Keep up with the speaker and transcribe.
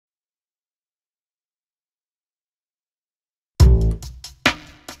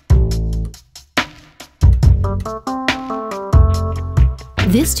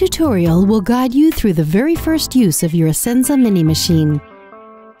This tutorial will guide you through the very first use of your Essenza Mini machine.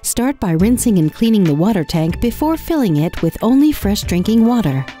 Start by rinsing and cleaning the water tank before filling it with only fresh drinking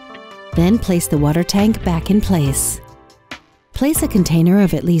water. Then place the water tank back in place. Place a container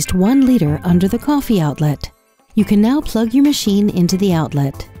of at least 1 liter under the coffee outlet. You can now plug your machine into the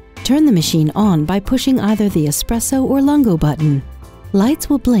outlet. Turn the machine on by pushing either the espresso or lungo button. Lights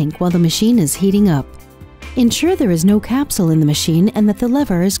will blink while the machine is heating up. Ensure there is no capsule in the machine and that the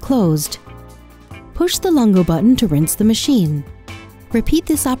lever is closed. Push the lungo button to rinse the machine. Repeat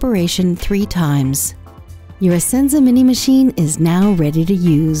this operation 3 times. Your Essenza Mini machine is now ready to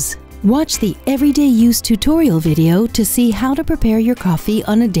use. Watch the everyday use tutorial video to see how to prepare your coffee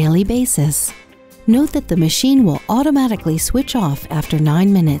on a daily basis. Note that the machine will automatically switch off after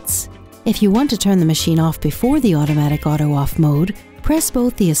 9 minutes. If you want to turn the machine off before the automatic auto-off mode, press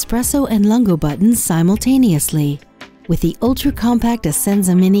both the espresso and lungo buttons simultaneously. With the ultra-compact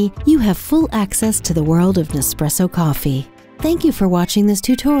Essenza Mini, you have full access to the world of Nespresso coffee. Thank you for watching this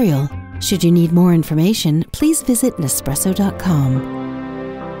tutorial. Should you need more information, please visit Nespresso.com.